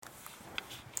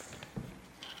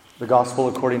The Gospel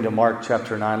according to Mark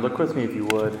chapter 9. Look with me, if you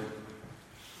would,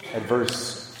 at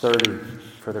verse 30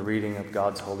 for the reading of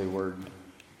God's holy word.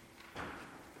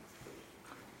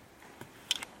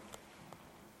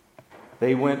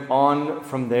 They went on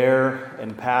from there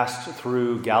and passed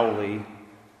through Galilee.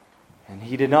 And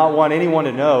he did not want anyone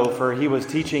to know, for he was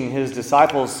teaching his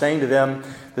disciples, saying to them,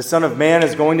 "The Son of Man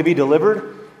is going to be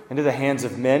delivered into the hands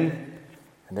of men,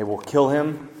 and they will kill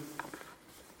him.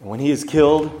 And when he is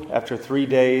killed, after 3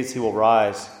 days he will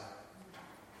rise."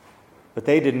 But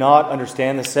they did not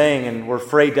understand the saying and were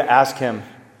afraid to ask him.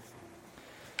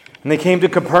 And they came to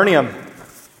Capernaum.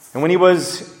 And when he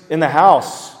was in the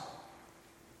house,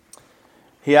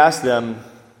 he asked them,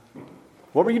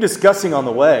 "What were you discussing on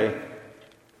the way?"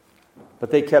 But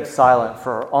they kept silent,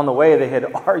 for on the way they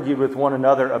had argued with one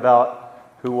another about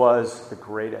who was the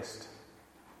greatest.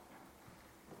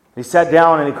 He sat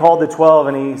down and he called the 12,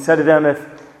 and he said to them, "If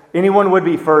anyone would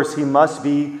be first, he must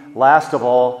be last of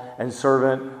all and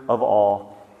servant of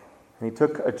all." And he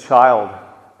took a child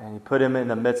and he put him in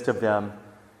the midst of them.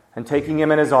 And taking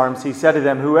him in his arms, he said to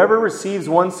them, "Whoever receives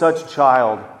one such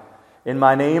child in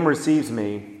my name receives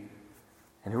me.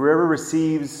 And whoever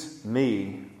receives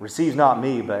me receives not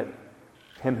me, but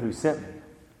him who sent me."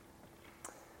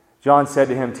 John said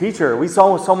to him, "Teacher, we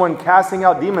saw someone casting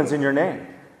out demons in your name.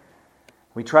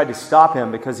 We tried to stop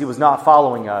him because he was not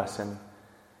following us." And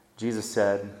Jesus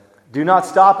said, "Do not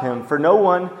stop him, for no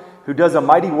one who does a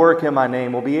mighty work in my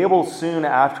name will be able soon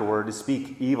afterward to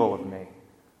speak evil of me.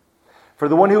 For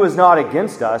the one who is not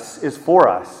against us is for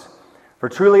us. For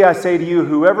truly I say to you,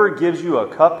 whoever gives you a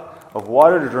cup of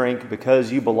water to drink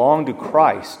because you belong to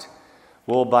Christ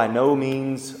will by no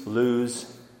means lose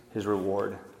his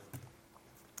reward."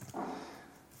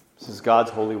 This is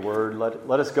God's holy word.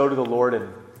 Let us go to the Lord and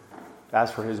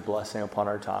ask for his blessing upon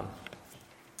our time.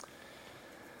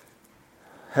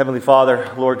 Heavenly Father,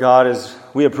 Lord God, as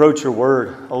we approach your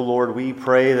word, oh Lord, we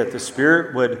pray that the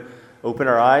Spirit would open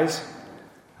our eyes.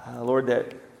 Lord,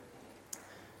 that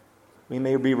we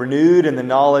may be renewed in the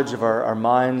knowledge of our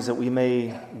minds, that we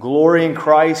may glory in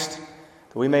Christ,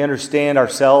 that we may understand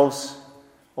ourselves.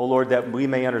 Oh Lord, that we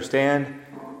may understand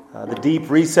the deep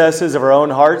recesses of our own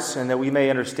hearts, and that we may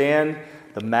understand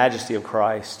the majesty of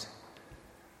Christ.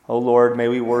 Oh Lord, may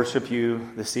we worship you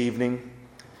this evening.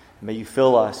 May you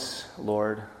fill us,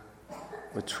 Lord,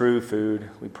 with true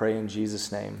food. We pray in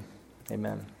Jesus' name.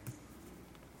 Amen.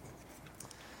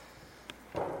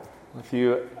 If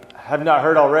you have not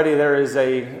heard already, there is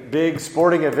a big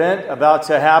sporting event about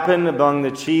to happen among the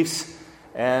Chiefs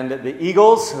and the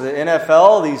Eagles, the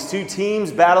NFL. These two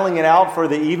teams battling it out for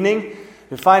the evening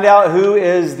to find out who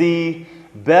is the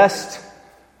best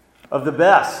of the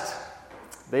best.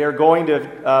 They are going to,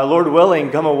 Lord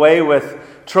willing, come away with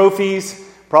trophies,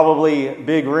 probably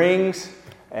big rings,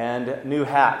 and new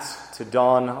hats to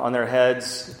don on their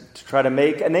heads to try to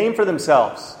make a name for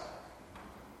themselves.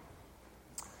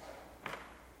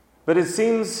 But it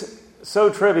seems so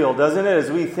trivial, doesn't it,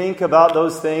 as we think about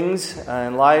those things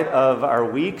in light of our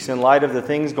weeks, in light of the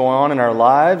things going on in our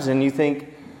lives, and you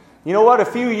think, you know what, a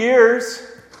few years,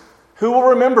 who will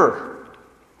remember?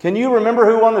 Can you remember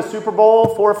who won the Super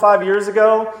Bowl 4 or 5 years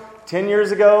ago, 10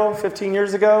 years ago, 15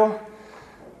 years ago?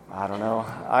 I don't know.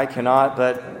 I cannot,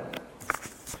 but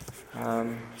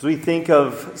as we think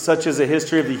of such as a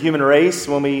history of the human race,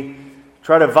 when we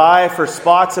try to vie for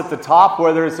spots at the top,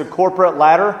 whether it's a corporate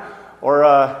ladder or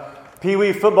a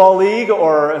Pee-wee football league,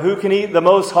 or who can eat the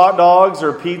most hot dogs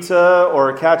or pizza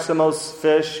or catch the most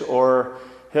fish or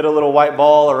hit a little white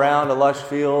ball around a lush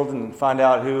field and find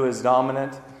out who is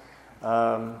dominant.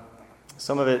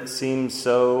 Some of it seems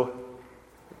so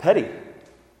petty.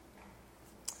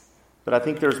 But I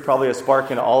think there's probably a spark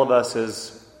in all of us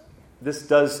as this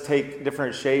does take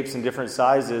different shapes and different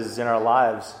sizes in our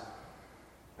lives.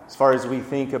 As far as we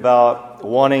think about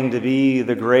wanting to be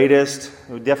the greatest,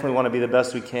 we definitely want to be the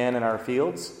best we can in our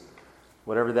fields,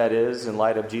 whatever that is, in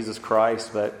light of Jesus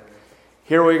Christ. But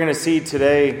here what you're going to see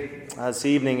today, this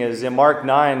evening, is in Mark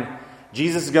 9,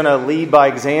 Jesus is going to lead by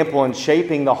example in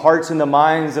shaping the hearts and the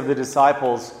minds of the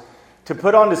disciples to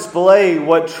put on display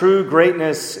what true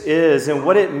greatness is and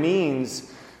what it means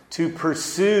to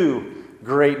pursue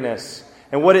greatness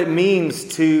and what it means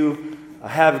to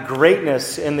have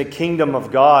greatness in the kingdom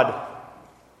of God.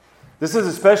 This is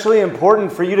especially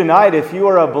important for you tonight if you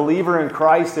are a believer in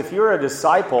Christ, if you're a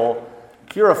disciple,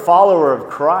 if you're a follower of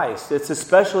Christ. It's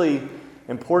especially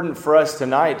important for us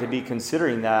tonight to be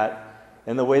considering that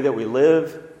in the way that we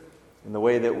live, in the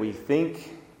way that we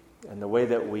think, in the way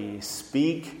that we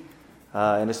speak,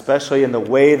 and especially in the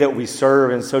way that we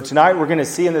serve. And so tonight we're going to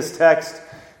see in this text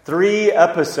 3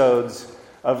 episodes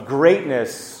of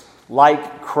greatness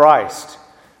like Christ.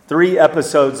 3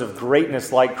 episodes of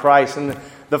greatness like Christ. And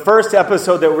the first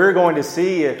episode that we're going to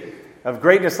see of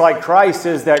greatness like Christ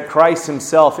is that Christ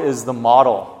himself is the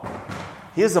model.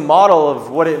 He is the model of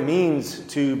what it means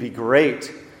to be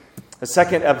great. The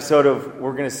second episode of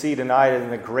we're going to see tonight in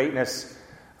the greatness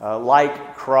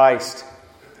like Christ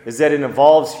is that it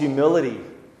involves humility.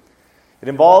 It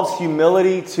involves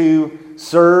humility to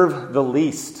serve the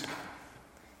least.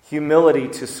 Humility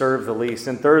to serve the least.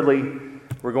 And thirdly,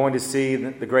 we're going to see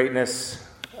the greatness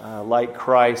like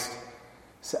Christ.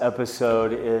 This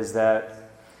episode is that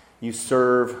you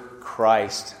serve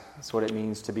Christ. That's what it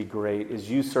means to be great, is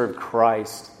you serve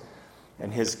Christ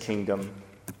and his kingdom.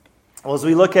 Well, as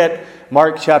we look at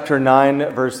Mark chapter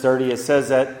 9, verse 30, it says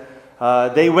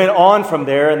that they went on from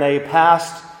there and they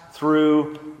passed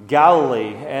through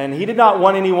Galilee. And he did not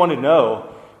want anyone to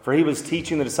know, for he was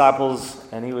teaching the disciples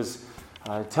and he was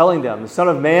telling them, the Son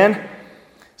of Man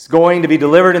is going to be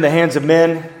delivered in the hands of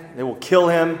men. They will kill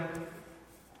him.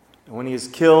 And when he is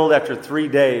killed after 3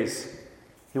 days,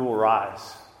 he will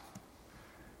rise.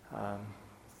 It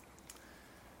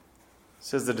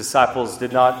says the disciples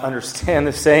did not understand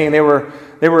the saying. They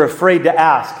were afraid to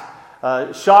ask.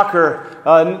 Shocker.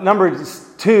 Number 2,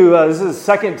 this is the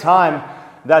second time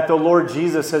that the Lord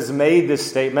Jesus has made this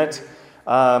statement.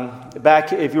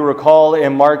 Back, if you recall,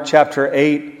 in Mark chapter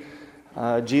 8,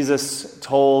 Jesus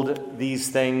told these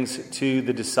things to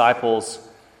the disciples,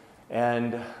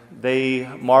 and they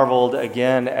marveled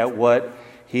again at what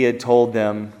he had told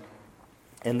them,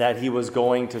 and that he was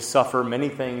going to suffer many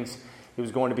things. He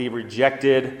was going to be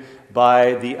rejected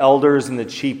by the elders and the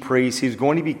chief priests. He was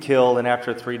going to be killed, and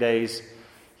after 3 days,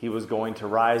 he was going to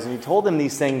rise. And he told them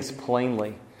these things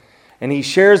plainly. And he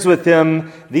shares with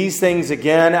them these things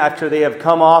again after they have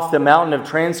come off the mountain of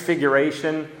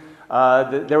transfiguration.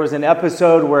 There was an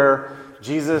episode where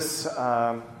Jesus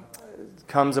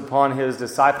comes upon his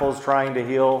disciples trying to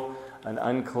heal an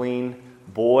unclean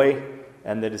boy,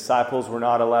 and the disciples were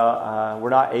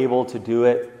not able to do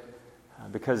it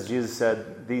because Jesus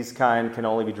said these kind can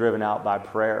only be driven out by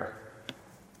prayer.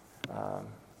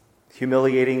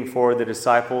 Humiliating for the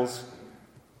disciples.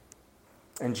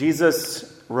 And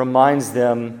Jesus reminds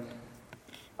them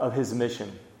of his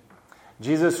mission.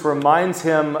 Jesus reminds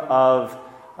him of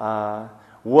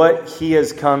what he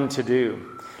has come to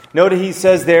do. Note he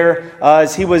says there,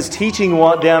 as he was teaching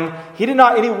them, he did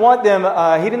not want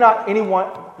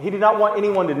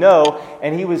anyone to know,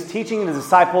 and he was teaching the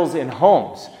disciples in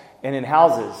homes and in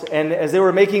houses. And as they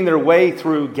were making their way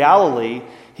through Galilee,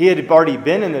 he had already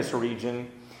been in this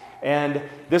region, and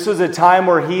this was a time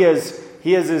where he has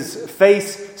his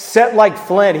face set like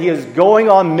flint. He is going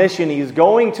on mission. He is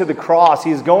going to the cross.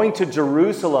 He is going to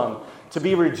Jerusalem to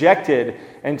be rejected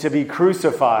and to be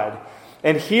crucified.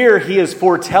 And here he is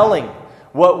foretelling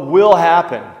what will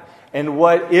happen and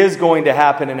what is going to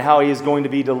happen and how he is going to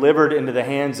be delivered into the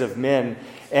hands of men.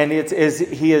 And it's as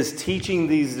he is teaching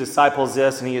these disciples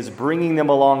this, and he is bringing them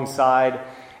alongside,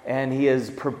 and he is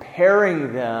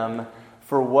preparing them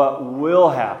for what will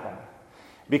happen.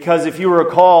 Because if you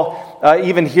recall,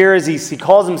 even here as he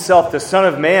calls himself the Son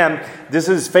of Man, this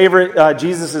is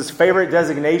Jesus' favorite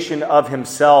designation of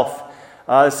himself.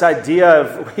 This idea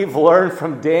of, we've learned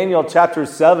from Daniel chapter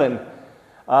 7,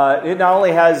 it not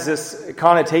only has this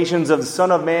connotations of the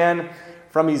Son of Man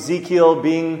from Ezekiel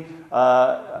being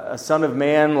a son of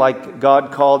man like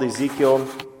God called Ezekiel,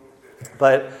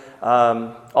 but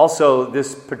also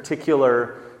this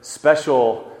particular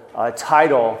special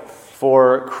title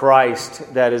for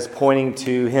Christ that is pointing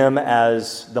to him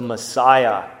as the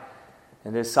Messiah.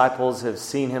 And the disciples have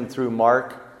seen him through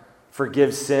Mark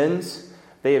forgive sins.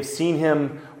 They have seen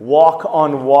him walk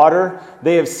on water.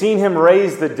 They have seen him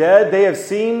raise the dead. They have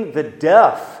seen the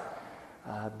deaf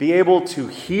be able to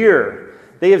hear.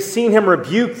 They have seen him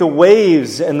rebuke the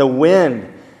waves and the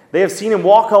wind. They have seen him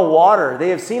walk on water. They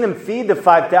have seen him feed the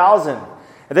 5,000.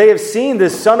 They have seen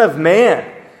the Son of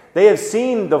Man. They have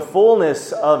seen the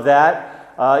fullness of that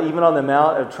even on the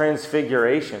Mount of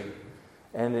Transfiguration.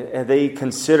 And they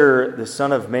consider the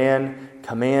Son of Man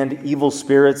command evil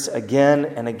spirits again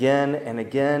and again and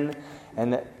again.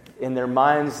 And in their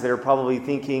minds, they're probably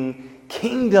thinking,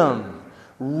 kingdom,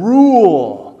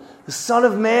 rule. The Son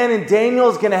of Man in Daniel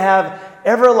is going to have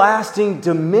everlasting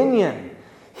dominion.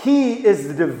 He is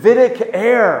the Davidic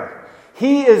heir.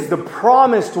 He is the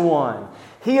promised one.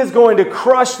 He is going to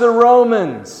crush the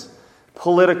Romans.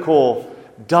 Political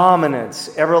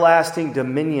dominance, everlasting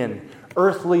dominion,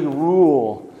 earthly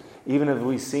rule, even as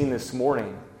we've seen this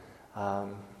morning.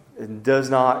 It does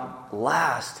not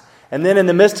last. And then in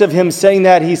the midst of him saying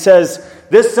that, he says,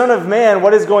 this Son of Man,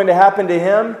 what is going to happen to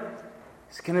him?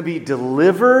 He's going to be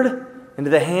delivered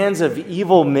into the hands of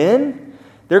evil men.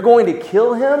 They're going to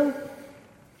kill him.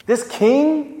 This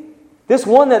king, this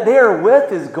one that they are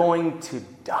with, is going to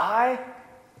die.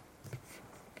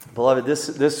 Beloved,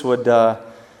 this would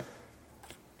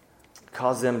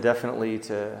cause them definitely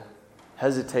to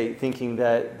hesitate, thinking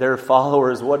that their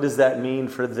followers, what does that mean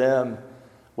for them?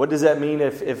 What does that mean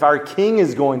if our king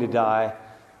is going to die?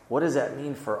 What does that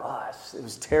mean for us? It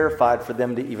was terrified for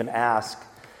them to even ask.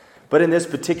 But in this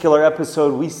particular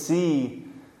episode, we see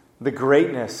the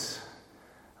greatness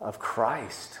of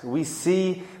Christ. We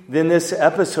see in this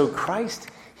episode, Christ,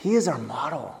 He is our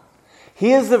model.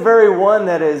 He is the very one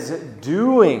that is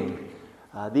doing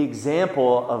the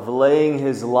example of laying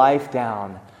His life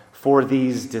down for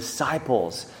these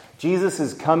disciples. Jesus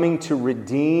is coming to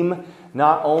redeem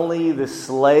not only the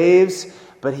slaves,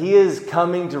 but He is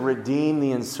coming to redeem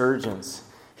the insurgents.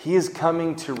 He is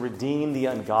coming to redeem the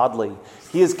ungodly.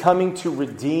 He is coming to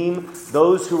redeem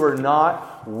those who are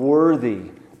not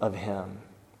worthy of Him.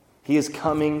 He is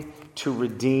coming to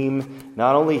redeem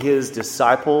not only His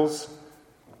disciples,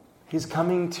 He's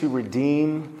coming to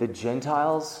redeem the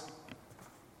Gentiles.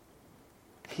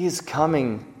 He is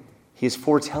coming, He is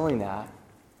foretelling that,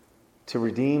 to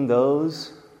redeem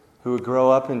those who would grow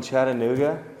up in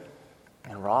Chattanooga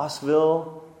and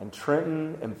Rossville and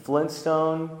Trenton and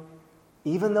Flintstone,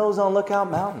 even those on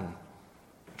Lookout Mountain.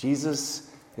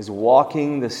 Jesus is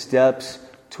walking the steps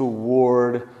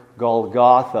toward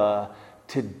Golgotha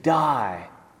to die.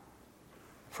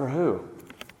 For who?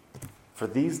 For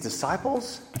these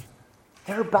disciples?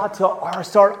 They're about to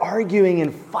start arguing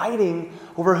and fighting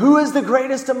over who is the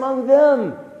greatest among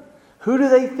them. Who do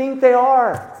they think they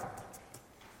are?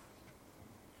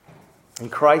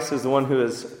 And Christ is the one who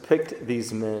has picked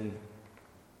these men.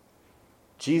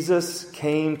 Jesus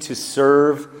came to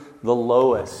serve the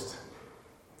lowest.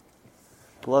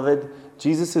 Beloved,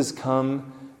 Jesus has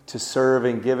come to serve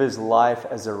and give His life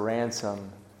as a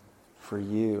ransom for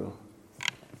you.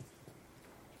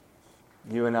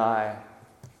 You and I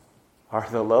are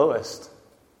the lowest.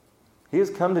 He has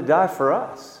come to die for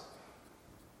us.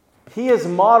 He has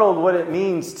modeled what it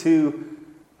means to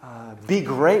be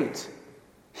great.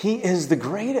 He is the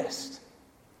greatest.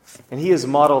 And He has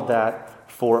modeled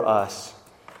that for us.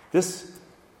 This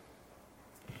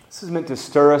is meant to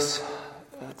stir us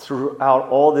throughout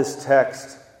all this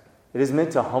text. It is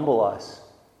meant to humble us.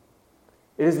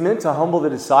 It is meant to humble the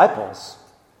disciples.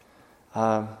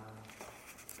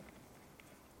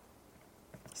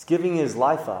 He's giving His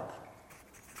life up.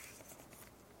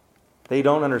 They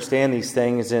don't understand these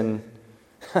things and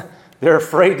they're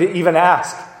afraid to even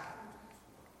ask.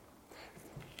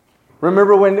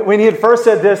 Remember when He had first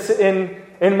said this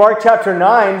in Mark chapter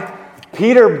 9,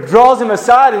 Peter draws Him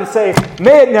aside and say,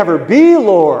 "May it never be,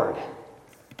 Lord."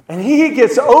 And he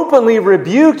gets openly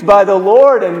rebuked by the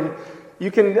Lord. And you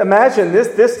can imagine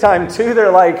this time too,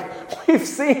 they're like, "We've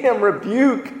seen Him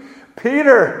rebuke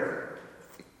Peter."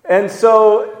 And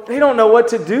so they don't know what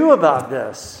to do about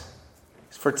this.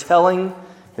 He's foretelling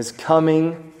His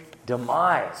coming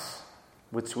demise,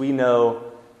 which we know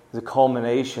is a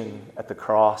culmination at the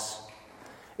cross.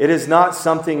 It is not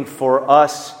something for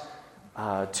us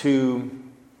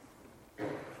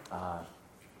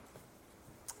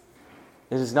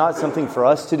It is not something for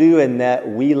us to do in that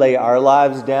we lay our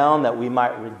lives down that we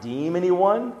might redeem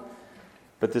anyone.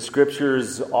 But the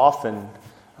Scriptures often,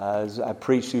 as I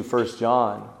preach through 1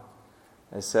 John,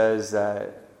 it says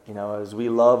that, as we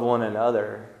love one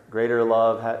another, greater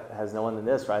love has no one than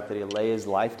this, right? That He lay His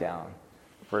life down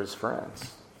for His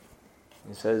friends.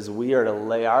 He says we are to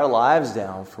lay our lives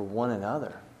down for one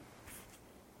another.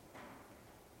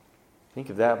 Think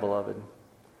of that, beloved.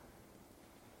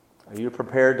 Are you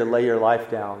prepared to lay your life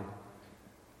down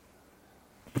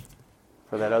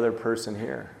for that other person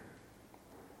here?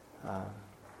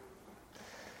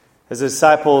 As the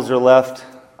disciples are left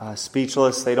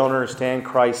speechless, they don't understand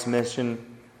Christ's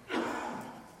mission.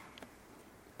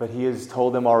 But He has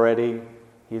told them already.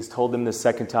 He has told them the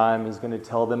second time. He's going to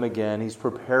tell them again. He's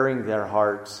preparing their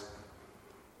hearts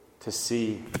to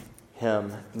see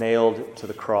Him nailed to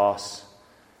the cross.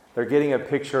 They're getting a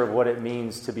picture of what it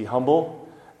means to be humble.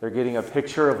 They're getting a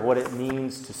picture of what it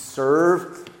means to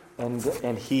serve.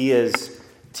 And He is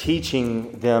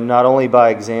teaching them not only by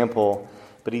example,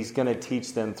 but He's going to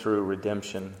teach them through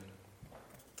redemption.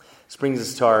 This brings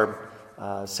us to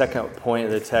our second point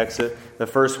of the text. The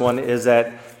first one is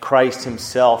that Christ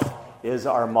Himself is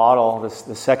our model.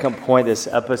 The second point, this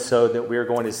episode that we're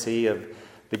going to see of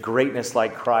the greatness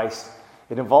like Christ,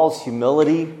 it involves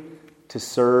humility to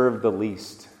serve the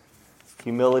least.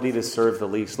 Humility to serve the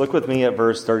least. Look with me at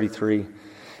verse 33. It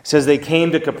says, they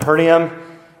came to Capernaum,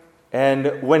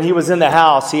 And when he was in the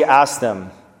house, he asked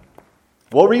them,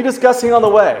 "What were you discussing on the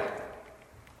way?"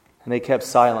 And they kept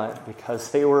silent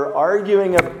because they were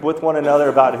arguing with one another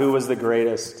about who was the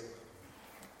greatest.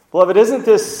 Beloved, isn't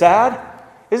this sad?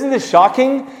 Isn't this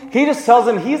shocking? He just tells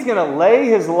them he's going to lay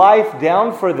his life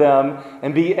down for them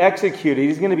and be executed.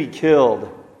 He's going to be killed.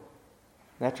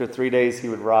 And after 3 days, he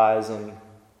would rise. And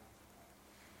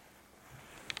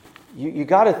you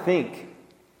got to think,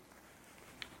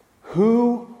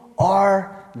 who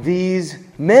are these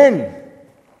men?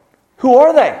 Who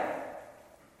are they?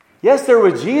 Yes, they're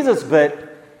with Jesus,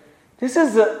 but this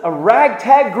is a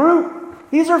ragtag group.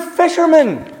 These are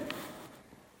fishermen.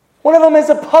 One of them is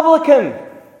a publican.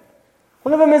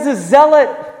 One of them is a zealot.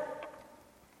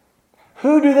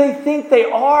 Who do they think they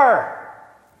are?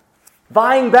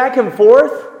 Vying back and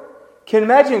forth? Can you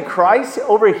imagine Christ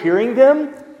overhearing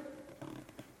them?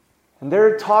 And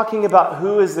they're talking about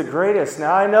who is the greatest.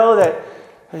 Now I know that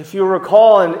if you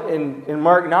recall in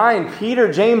Mark 9,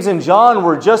 Peter, James, and John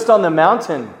were just on the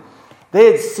mountain.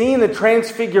 They had seen the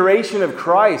transfiguration of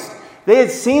Christ. They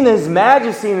had seen His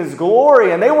majesty and His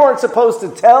glory, and they weren't supposed to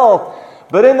tell.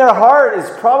 But in their heart is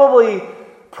probably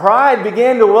pride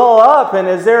began to well up. And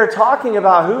as they're talking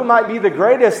about who might be the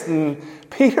greatest, and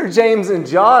Peter, James, and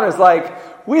John is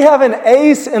like, we have an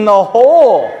ace in the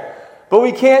hole, but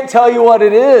we can't tell you what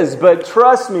it is. But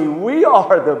trust me, we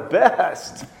are the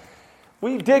best.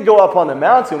 We did go up on the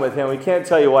mountain with Him. We can't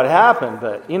tell you what happened,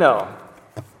 but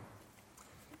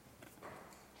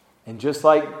And just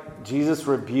like Jesus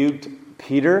rebuked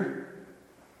Peter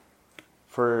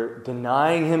for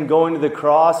denying Him going to the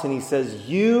cross, and He says,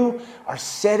 you are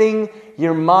setting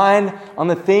your mind on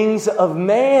the things of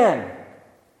man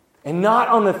and not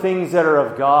on the things that are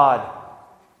of God.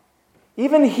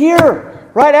 Even here,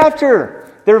 right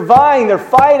after, they're vying, they're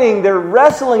fighting, they're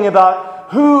wrestling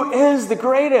about who is the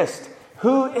greatest,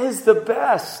 who is the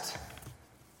best.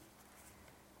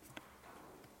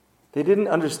 They didn't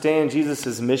understand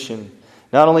Jesus' mission,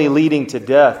 not only leading to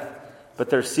death, but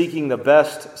they're seeking the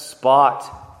best spot.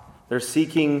 They're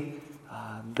seeking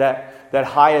that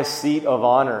highest seat of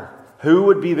honor. Who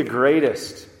would be the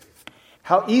greatest?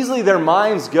 How easily their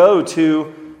minds go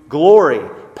to glory,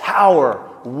 power,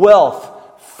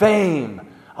 wealth, fame.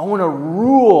 I want to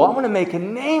rule. I want to make a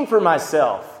name for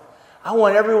myself. I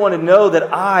want everyone to know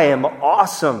that I am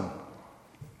awesome.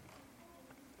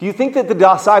 Do you think that the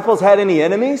disciples had any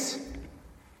enemies?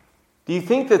 Do you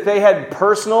think that they had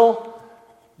personal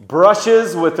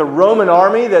brushes with the Roman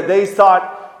army that they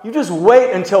thought, you just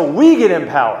wait until we get in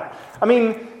power? I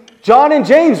mean, John and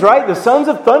James, right? The sons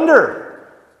of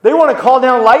thunder. They want to call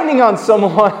down lightning on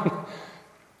someone.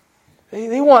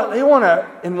 They want to,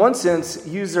 in one sense,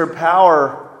 use their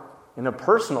power in a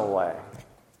personal way.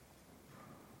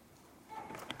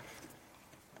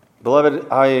 Beloved,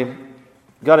 I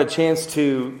got a chance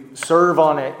to serve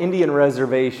on an Indian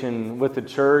reservation with the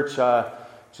church,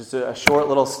 just a short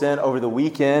little stint over the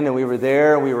weekend, and we were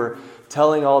there, and we were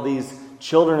telling all these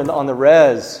children on the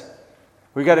res.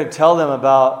 We got to tell them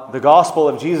about the gospel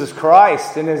of Jesus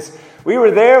Christ. And as we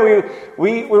were there,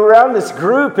 we were around this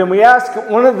group, and we asked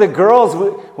one of the girls,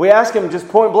 we asked him just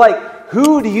point blank,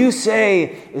 who do you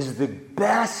say is the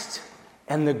best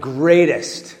and the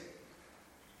greatest?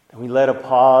 And we let a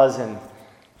pause, and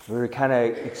we were kind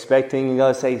of expecting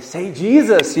to say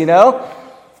Jesus,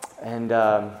 And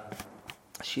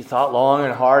she thought long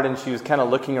and hard, and she was kind of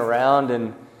looking around,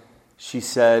 and she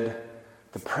said,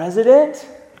 the president?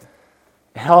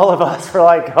 And all of us were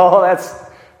like, oh, that's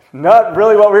not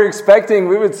really what we were expecting.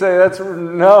 We would say, that's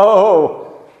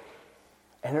no.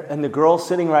 And the girl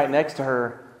sitting right next to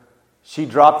her, she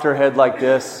dropped her head like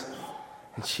this,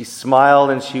 and she smiled,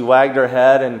 and she wagged her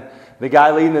head, and the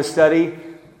guy leading the study,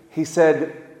 he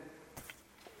said,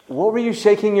 what were you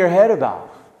shaking your head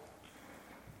about?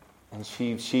 And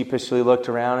she sheepishly looked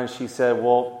around and she said,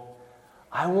 well,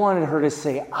 I wanted her to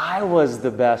say I was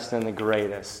the best and the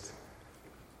greatest.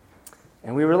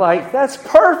 And we were like, that's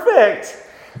perfect.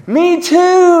 Me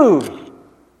too.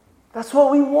 That's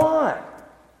what we want.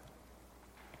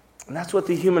 And that's what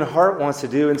the human heart wants to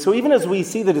do. And so even as we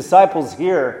see the disciples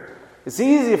here, it's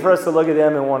easy for us to look at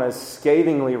them and want to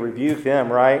scathingly rebuke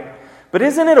them, right? But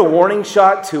isn't it a warning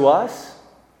shot to us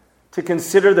to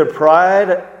consider the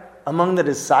pride among the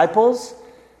disciples?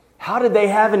 How did they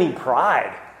have any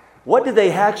pride? What did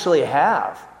they actually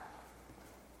have?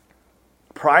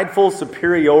 Prideful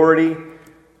superiority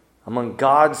among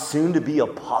God's soon-to-be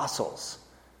apostles.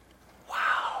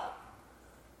 Wow.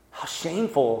 How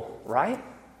shameful, right?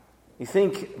 You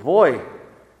think, boy,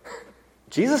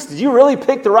 Jesus, did you really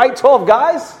pick the right 12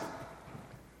 guys?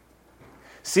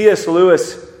 C.S.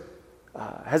 Lewis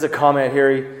has a comment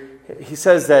here. He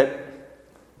says that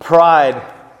pride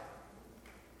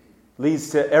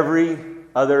leads to every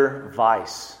other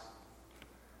vice.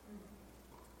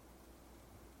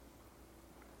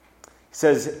 He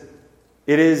says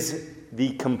it is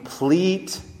the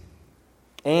complete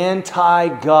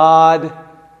anti-God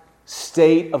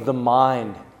state of the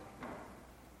mind.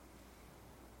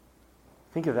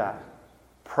 Think of that.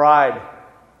 Pride.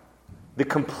 The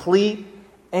complete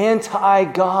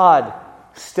anti-God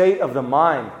state of the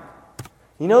mind.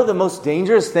 You know, the most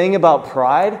dangerous thing about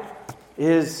pride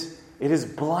is it is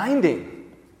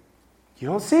blinding. You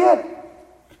don't see it.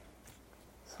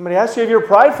 Somebody asks you if you're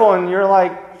prideful and you're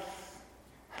like,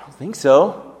 I don't think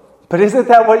so. But isn't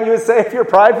that what you would say if you're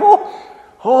prideful?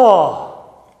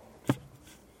 Oh.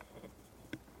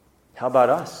 How about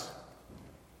us?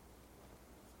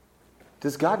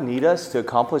 Does God need us to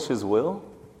accomplish His will?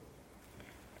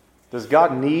 Does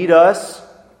God need us?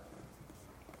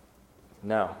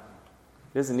 No.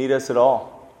 He doesn't need us at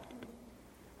all.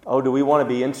 Oh, do we want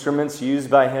to be instruments used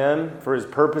by Him for His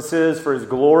purposes, for His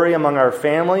glory among our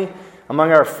family,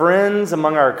 among our friends,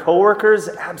 among our coworkers?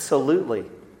 Absolutely.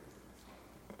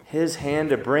 His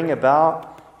hand to bring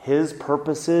about His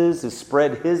purposes, to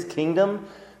spread His kingdom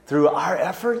through our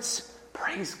efforts?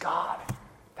 Praise God.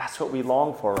 That's what we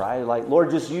long for, right? Like, Lord,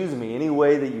 just use me any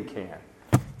way that you can.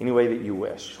 Any way that you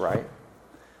wish, right?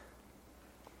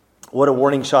 What a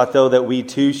warning shot, though, that we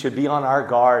too should be on our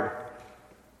guard,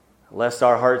 lest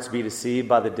our hearts be deceived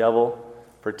by the devil,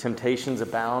 for temptations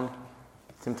abound.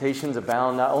 Temptations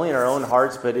abound not only in our own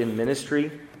hearts, but in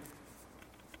ministry.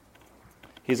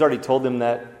 He's already told them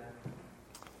that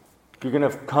if you're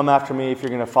going to come after me, if you're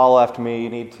going to follow after me, you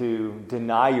need to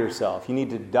deny yourself. You need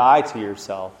to die to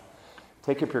yourself.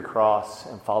 Take up your cross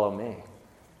and follow me.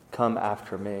 Come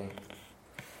after me.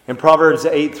 In Proverbs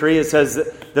 8:3 it says,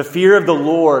 the fear of the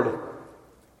Lord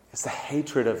is the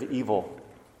hatred of evil.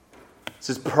 It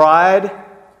says, pride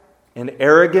and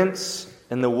arrogance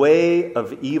and the way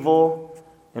of evil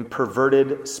and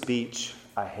perverted speech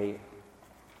I hate.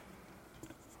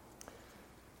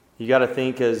 You got to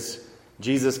think, as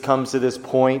Jesus comes to this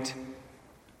point,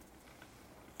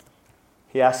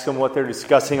 He asks them what they're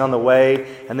discussing on the way,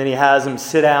 and then He has them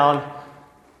sit down.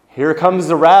 Here comes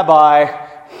the rabbi.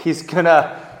 He's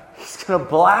gonna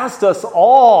blast us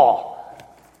all.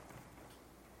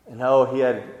 And oh, He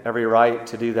had every right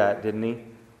to do that, didn't He?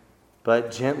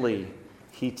 But gently,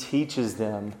 He teaches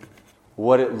them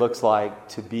what it looks like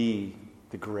to be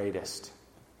the greatest.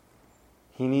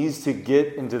 He needs to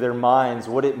get into their minds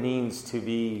what it means to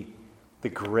be the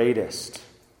greatest.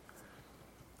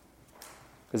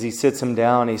 As He sits them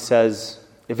down, He says,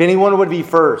 if anyone would be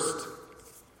first,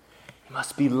 he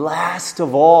must be last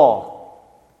of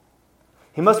all.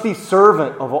 He must be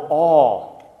servant of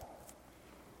all.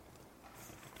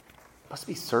 He must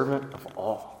be servant of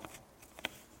all.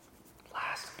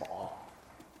 Last of all.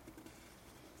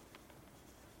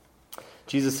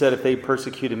 Jesus said, if they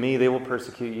persecuted me, they will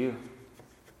persecute you.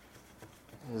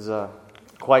 It is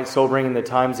quite sobering in the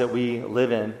times that we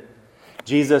live in.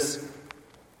 Jesus,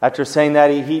 after saying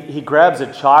that, he grabs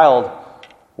a child,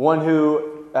 one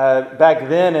who back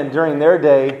then and during their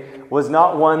day was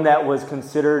not one that was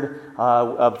considered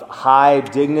of high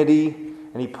dignity,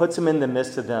 and He puts him in the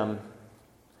midst of them.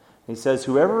 He says,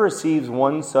 whoever receives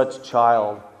one such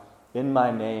child in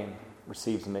my name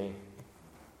receives me.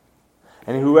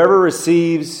 And whoever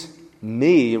receives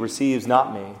me receives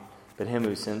not me, but him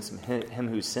who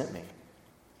sent me.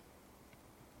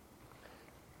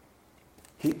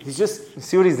 He's just,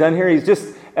 see what He's done here? He's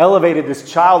just elevated this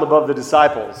child above the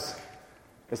disciples.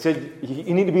 He said,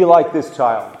 you need to be like this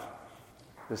child.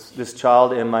 This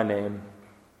child in my name.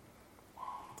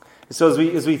 And so as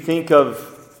we think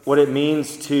of what it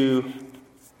means to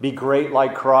be great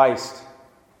like Christ,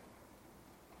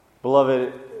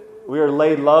 beloved, we are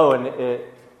laid low, and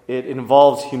it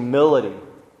involves humility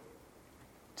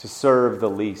to serve the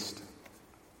least.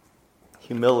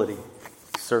 Humility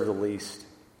to serve the least.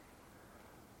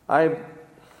 I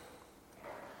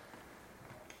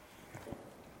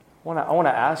want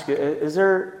to ask you, is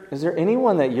there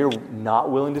anyone that you're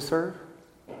not willing to serve?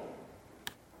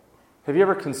 Have you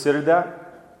ever considered that?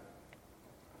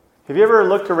 Have you ever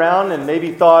looked around and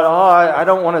maybe thought, I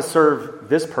don't want to serve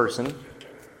this person?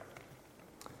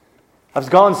 I've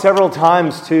gone several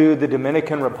times to the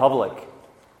Dominican Republic,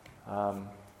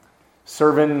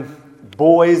 serving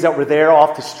boys that were there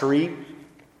off the street.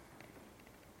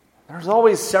 There's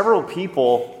always several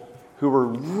people who were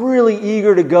really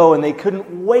eager to go, and they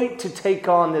couldn't wait to take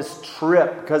on this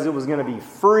trip because it was going to be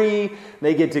free.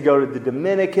 They get to go to the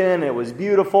Dominican. It was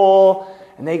beautiful.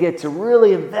 And they get to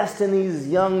really invest in these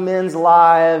young men's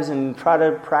lives and try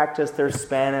to practice their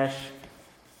Spanish.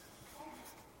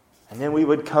 And then we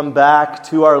would come back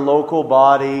to our local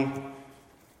body.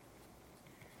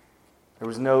 There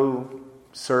was no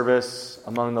service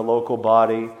among the local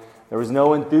body. There was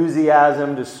no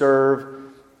enthusiasm to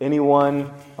serve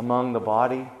anyone among the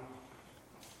body,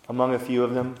 among a few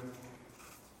of them.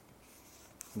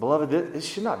 Beloved, this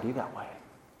should not be that way.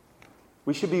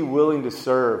 We should be willing to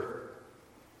serve.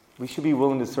 We should be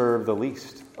willing to serve the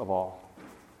least of all.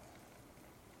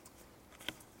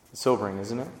 It's sobering,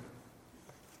 isn't it?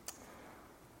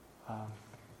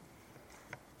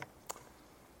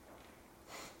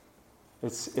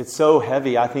 It's so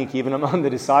heavy, I think, even among the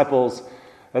disciples,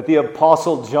 that the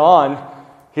Apostle John,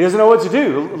 he doesn't know what to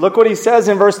do. Look what he says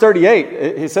in verse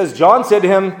 38. He says, John said to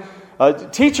him,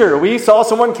 Teacher, we saw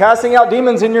someone casting out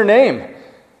demons in your name.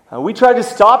 We tried to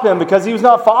stop him because he was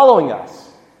not following us.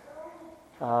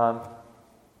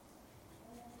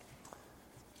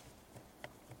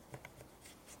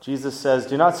 Jesus says,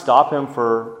 do not stop him,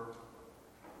 for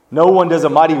no one does a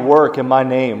mighty work in my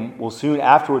name will soon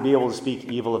afterward be able to speak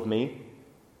evil of me.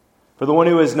 For the one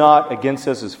who is not against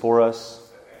us is for us.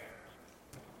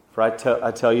 For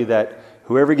I tell you that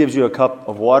whoever gives you a cup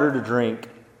of water to drink,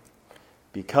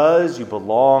 because you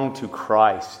belong to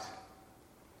Christ,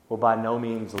 will by no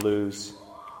means lose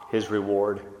his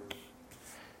reward.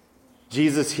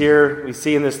 Jesus here, we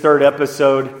see in this third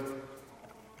episode,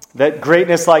 that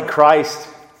greatness like Christ,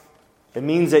 it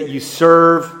means that you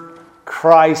serve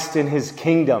Christ in his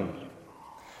kingdom.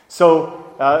 So,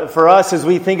 for us, as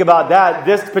we think about that,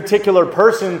 this particular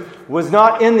person was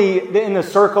not in the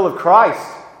circle of Christ.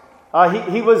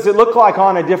 He was, it looked like,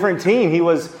 on a different team. He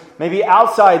was maybe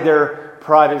outside their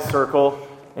private circle,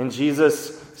 and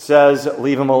Jesus says,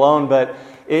 leave him alone. But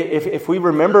if we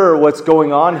remember what's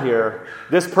going on here,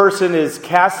 this person is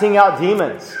casting out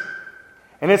demons.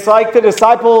 And it's like the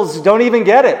disciples don't even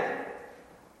get it.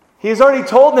 He's already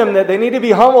told them that they need to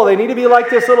be humble. They need to be like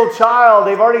this little child.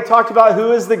 They've already talked about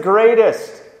who is the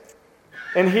greatest.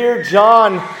 And here,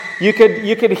 John, you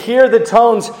could hear the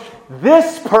tones.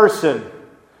 This person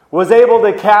was able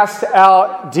to cast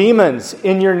out demons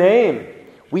in your name.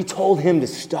 We told him to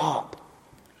stop.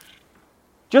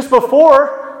 Just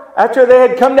before, after they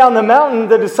had come down the mountain,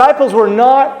 the disciples were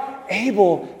not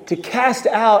able to cast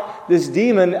out this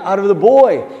demon out of the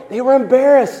boy. They were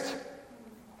embarrassed.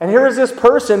 And here is this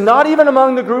person, not even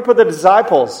among the group of the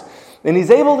disciples, and he's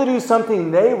able to do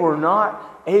something they were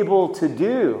not able to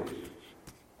do.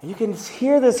 And you can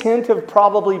hear this hint of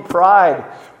probably pride,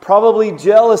 probably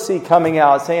jealousy coming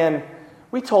out, saying,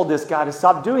 we told this guy to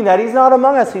stop doing that. He's not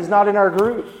among us. He's not in our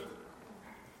group.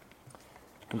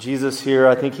 And Jesus here,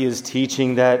 I think he is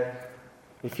teaching that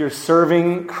if you're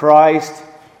serving Christ,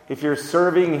 if you're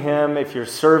serving him, if you're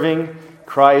serving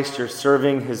Christ, you're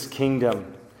serving his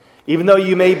kingdom. Even though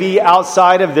you may be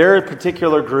outside of their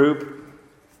particular group,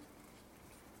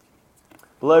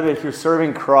 beloved, if you're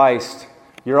serving Christ,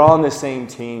 you're on the same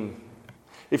team.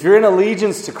 If you're in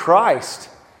allegiance to Christ,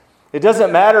 it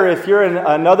doesn't matter if you're in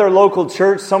another local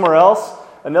church somewhere else,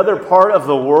 another part of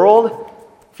the world.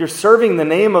 If you're serving the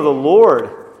name of the Lord,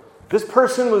 this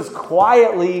person was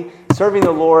quietly serving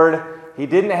the Lord. He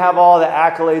didn't have all the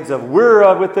accolades of,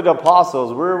 we're with the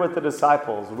apostles, we're with the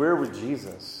disciples, we're with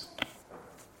Jesus.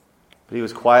 But he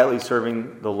was quietly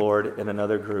serving the Lord in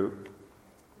another group.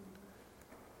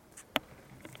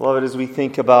 Beloved, as we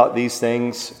think about these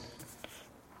things,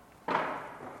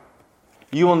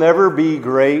 you will never be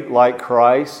great like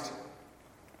Christ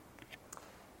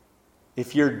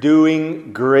if you're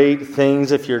doing great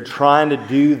things, if you're trying to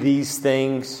do these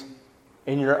things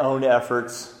in your own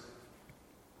efforts.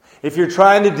 If you're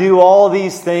trying to do all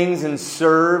these things and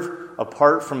serve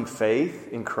apart from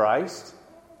faith in Christ,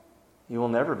 you will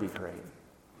never be great.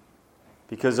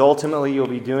 Because ultimately you'll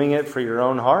be doing it for your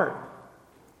own heart.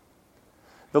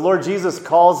 The Lord Jesus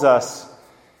calls us,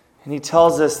 and he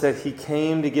tells us that he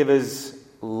came to give his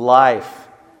life.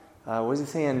 What does he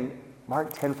say in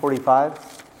Mark 10:45? He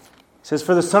says,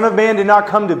 for the Son of Man did not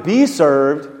come to be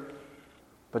served,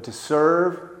 but to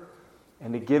serve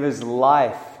and to give his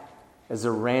life as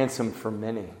a ransom for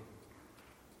many.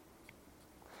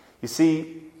 You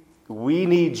see, we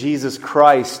need Jesus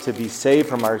Christ to be saved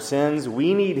from our sins.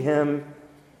 We need him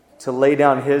to lay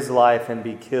down his life and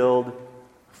be killed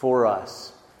for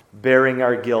us, bearing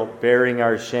our guilt, bearing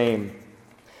our shame,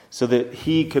 so that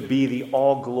he could be the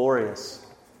all-glorious,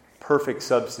 perfect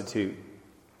substitute.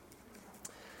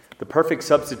 The perfect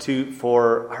substitute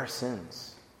for our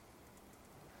sins.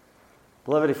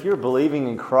 Beloved, if you're believing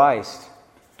in Christ,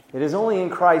 it is only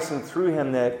in Christ and through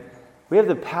him that We have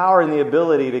the power and the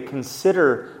ability to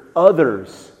consider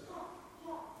others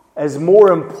as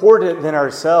more important than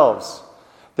ourselves.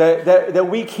 That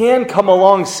we can come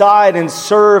alongside and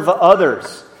serve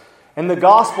others. And the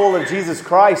gospel of Jesus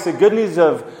Christ, the good news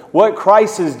of what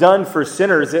Christ has done for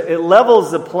sinners, it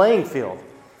levels the playing field.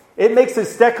 It makes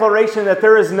this declaration that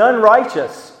there is none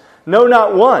righteous, no,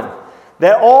 not one.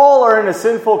 That all are in a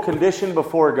sinful condition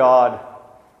before God.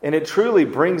 And it truly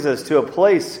brings us to a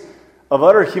place of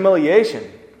utter humiliation,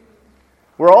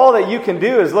 where all that you can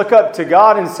do is look up to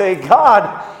God and say,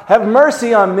 God, have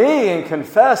mercy on me, and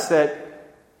confess that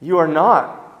you are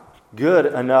not good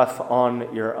enough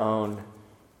on your own,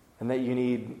 and that you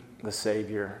need the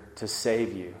Savior to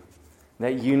save you, and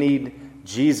that you need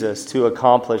Jesus to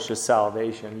accomplish the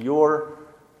salvation. Your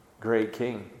great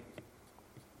King.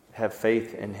 Have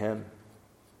faith in Him.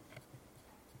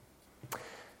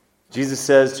 Jesus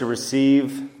says to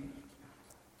receive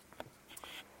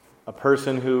a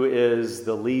person who is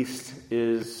the least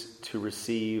is to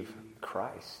receive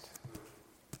Christ.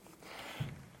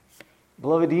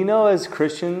 Beloved, do you know as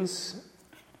Christians,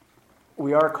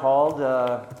 we are called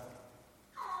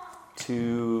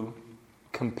to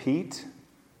compete?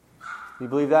 Do you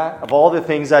believe that? Of all the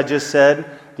things I just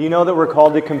said, do you know that we're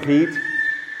called to compete?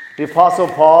 The Apostle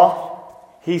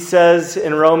Paul, he says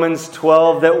in Romans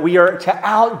 12 that we are to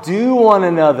outdo one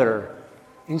another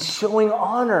in showing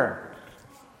honor.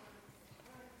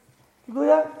 You believe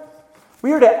that?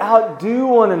 We are to outdo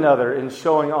one another in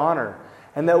showing honor.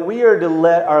 And that we are to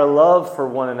let our love for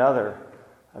one another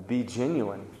be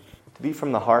genuine, to be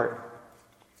from the heart,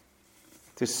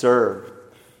 to serve,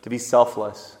 to be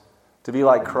selfless, to be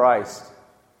like Christ,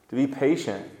 to be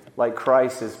patient like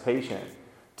Christ is patient,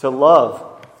 to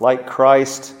love like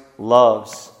Christ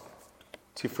loves,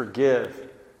 to forgive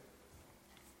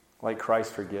like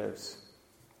Christ forgives.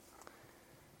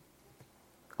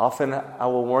 Often I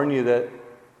will warn you that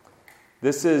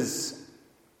this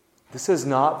is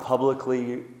not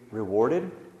publicly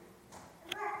rewarded.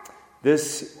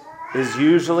 This is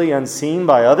usually unseen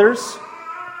by others.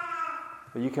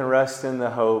 But you can rest in the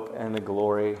hope and the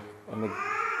glory and the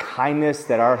kindness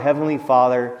that our Heavenly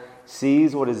Father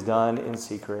sees what is done in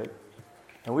secret.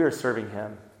 And we are serving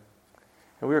Him.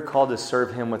 And we are called to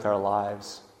serve Him with our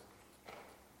lives.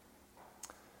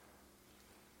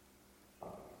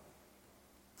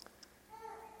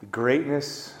 The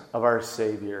greatness of our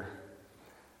Savior.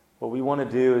 What we want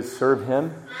to do is serve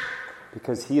Him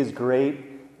because He is great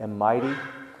and mighty,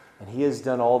 and He has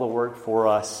done all the work for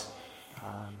us,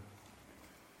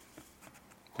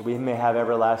 that we may have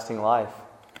everlasting life,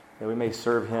 that we may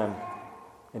serve Him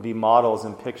and be models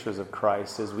and pictures of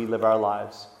Christ as we live our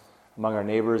lives among our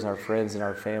neighbors, our friends, and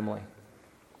our family.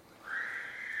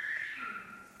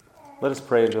 Let us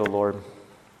pray to the Lord.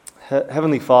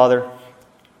 Heavenly Father,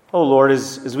 oh Lord,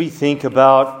 as we think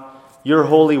about Your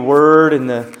holy word and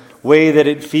the way that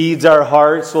it feeds our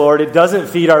hearts, Lord, it doesn't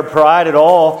feed our pride at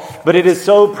all, but it is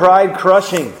so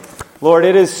pride-crushing. Lord,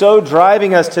 it is so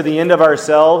driving us to the end of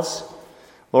ourselves.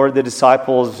 Lord, the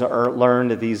disciples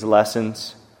learned these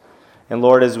lessons. And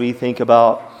Lord, as we think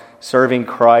about serving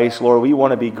Christ, Lord, we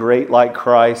want to be great like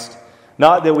Christ.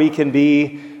 Not that we can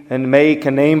be and make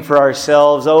a name for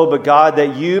ourselves, but God,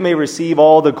 that You may receive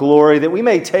all the glory, that we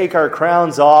may take our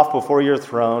crowns off before Your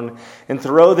throne and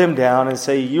throw them down and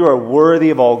say, You are worthy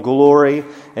of all glory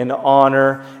and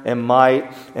honor and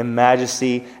might and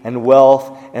majesty and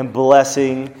wealth and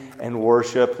blessing and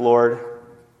worship, Lord.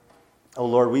 Oh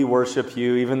Lord, we worship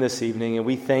You even this evening, and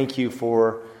we thank You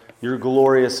for Your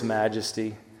glorious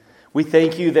majesty. We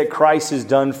thank You that Christ has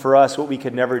done for us what we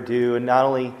could never do, and not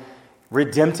only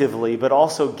redemptively, but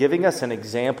also giving us an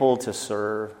example to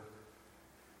serve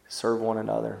one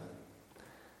another.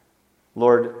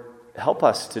 Lord, help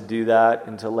us to do that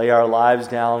and to lay our lives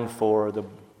down for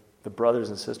the brothers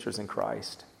and sisters in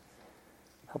Christ.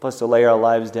 Help us to lay our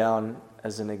lives down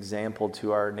as an example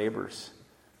to our neighbors,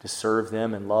 to serve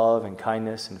them in love and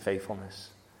kindness and faithfulness.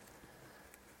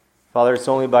 Father, it's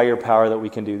only by Your power that we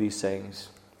can do these things.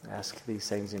 I ask these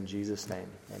things in Jesus' name.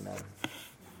 Amen.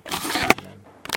 Amen.